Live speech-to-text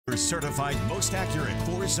Certified most accurate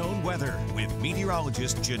four-zone weather with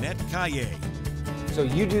meteorologist Jeanette Calle. So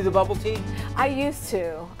you do the bubble tea? I used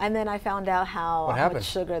to, and then I found out how much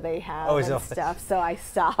sugar they have and stuff, so I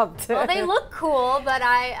stopped. Well, they look cool, but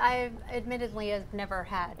I admittedly have never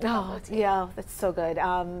had bubble tea. Yeah, that's so good.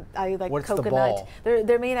 I like What's coconut. The ball?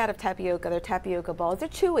 They're made out of tapioca. They're tapioca balls. They're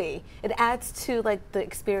chewy. It adds to like the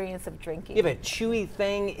experience of drinking. You have a chewy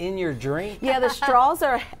thing in your drink? Yeah, the straws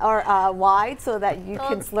are wide so that you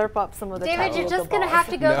can slurp up some of the tapioca David, you're just going to balls. have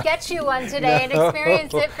to go get you one today and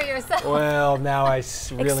experience it for yourself. Well, now I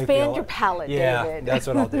really expand your palate, yeah, David. that's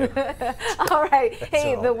what I'll do. All right.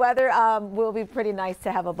 Hey, the weather will be pretty nice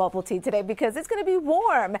to have a bubble tea today because it's going to be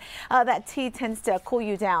warm. That tea tends to cool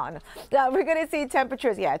you down. We're going to see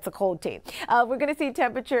temperatures. Yeah, it's a cold tea. We're going to see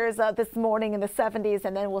temperatures this morning in the 70s,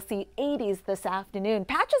 and then we'll see 80s this afternoon.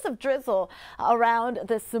 Patches of drizzle around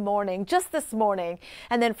this morning, just this morning.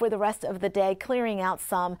 And then for the rest of the day, clearing out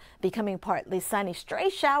some, becoming partly sunny.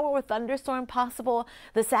 Stray shower or thunderstorm possible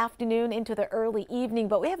this afternoon into the early evening,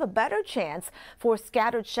 but we have a better chance for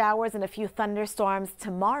scattered showers and a few thunderstorms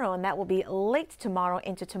tomorrow, and that will be late tomorrow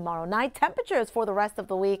into tomorrow night. Temperatures for the rest of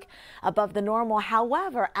the week above the normal.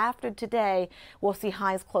 However, after today, we'll see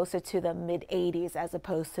highs closer to the mid 80s as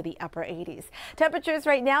opposed to the upper 80s. Temperatures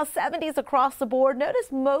right now 70s across the board.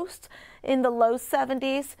 Notice most in the low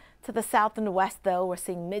 70s. To the south and west, though, we're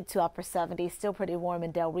seeing mid to upper 70s. Still pretty warm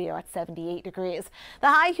in Del Rio at 78 degrees. The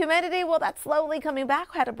high humidity, well, that's slowly coming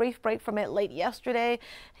back. We had a brief break from it late yesterday.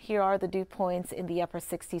 Here are the dew points in the upper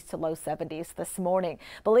 60s to low 70s this morning.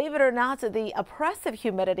 Believe it or not, the oppressive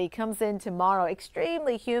humidity comes in tomorrow.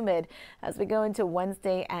 Extremely humid as we go into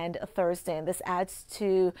Wednesday and Thursday. And this adds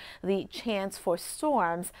to the chance for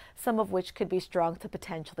storms, some of which could be strong to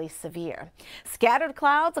potentially severe. Scattered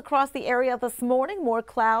clouds across the area this morning. More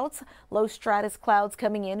clouds. Low stratus clouds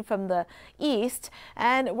coming in from the east,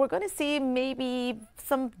 and we're going to see maybe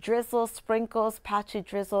some drizzle, sprinkles, patchy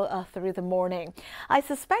drizzle through the morning. I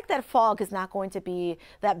suspect that fog is not going to be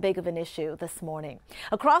that big of an issue this morning.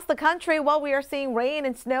 Across the country, while we are seeing rain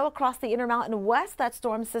and snow across the Intermountain West, that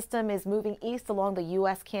storm system is moving east along the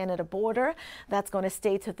U.S.-Canada border. That's going to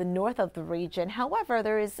stay to the north of the region. However,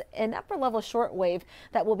 there is an upper-level shortwave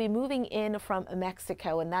that will be moving in from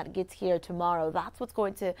Mexico, and that gets here tomorrow. That's what's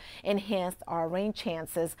going to enhance our rain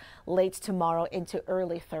chances late tomorrow into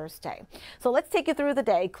early Thursday. So let's take you through the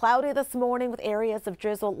day. Cloudy this morning with areas of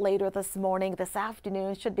drizzle later this morning. This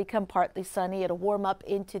afternoon should become partly sunny. It'll warm up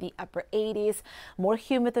into the upper 80s. More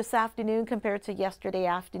humid this afternoon compared to yesterday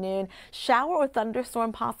afternoon. Shower or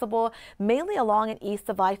thunderstorm possible mainly along and east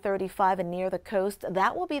of I-35 and near the coast.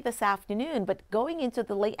 That will be this afternoon, but going into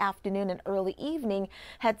the late afternoon and early evening,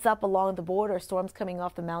 heads up along the border. Storms coming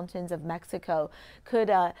off the mountains of Mexico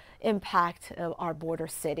could impact our border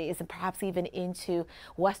cities and perhaps even into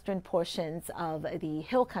western portions of the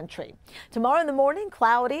hill country. Tomorrow in the morning,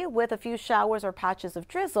 cloudy with a few showers or patches of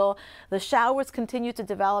drizzle. The showers continue to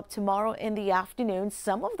develop tomorrow in the afternoon.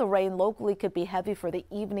 Some of the rain locally could be heavy for the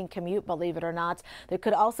evening commute, believe it or not. There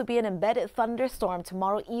could also be an embedded thunderstorm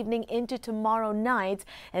tomorrow evening into tomorrow night,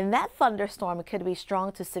 and that thunderstorm could be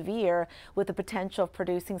strong to severe with the potential of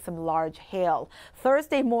producing some large hail.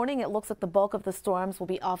 Thursday morning, it looks like the bulk of the storms will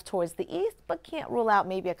be off towards the east, but can't rule out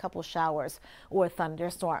maybe a couple showers or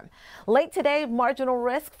thunderstorm. Late today, marginal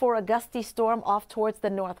risk for a gusty storm off towards the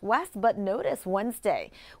northwest, but notice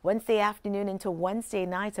Wednesday afternoon into Wednesday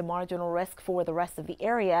night, a marginal risk for the rest of the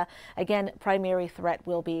area. Again, primary threat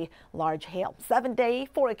will be large hail. 7-day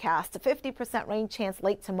forecast, a 50% rain chance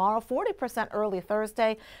late tomorrow, 40% early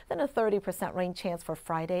Thursday, then a 30% rain chance for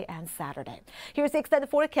Friday and Saturday. Here's the extended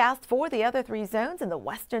forecast for the other three zones. In the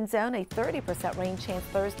western zone, a 30% rain chance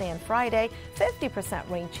Thursday and Friday, 50%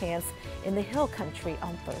 rain chance in the hill country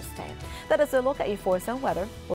on Thursday. That is a look at your 4-zone weather.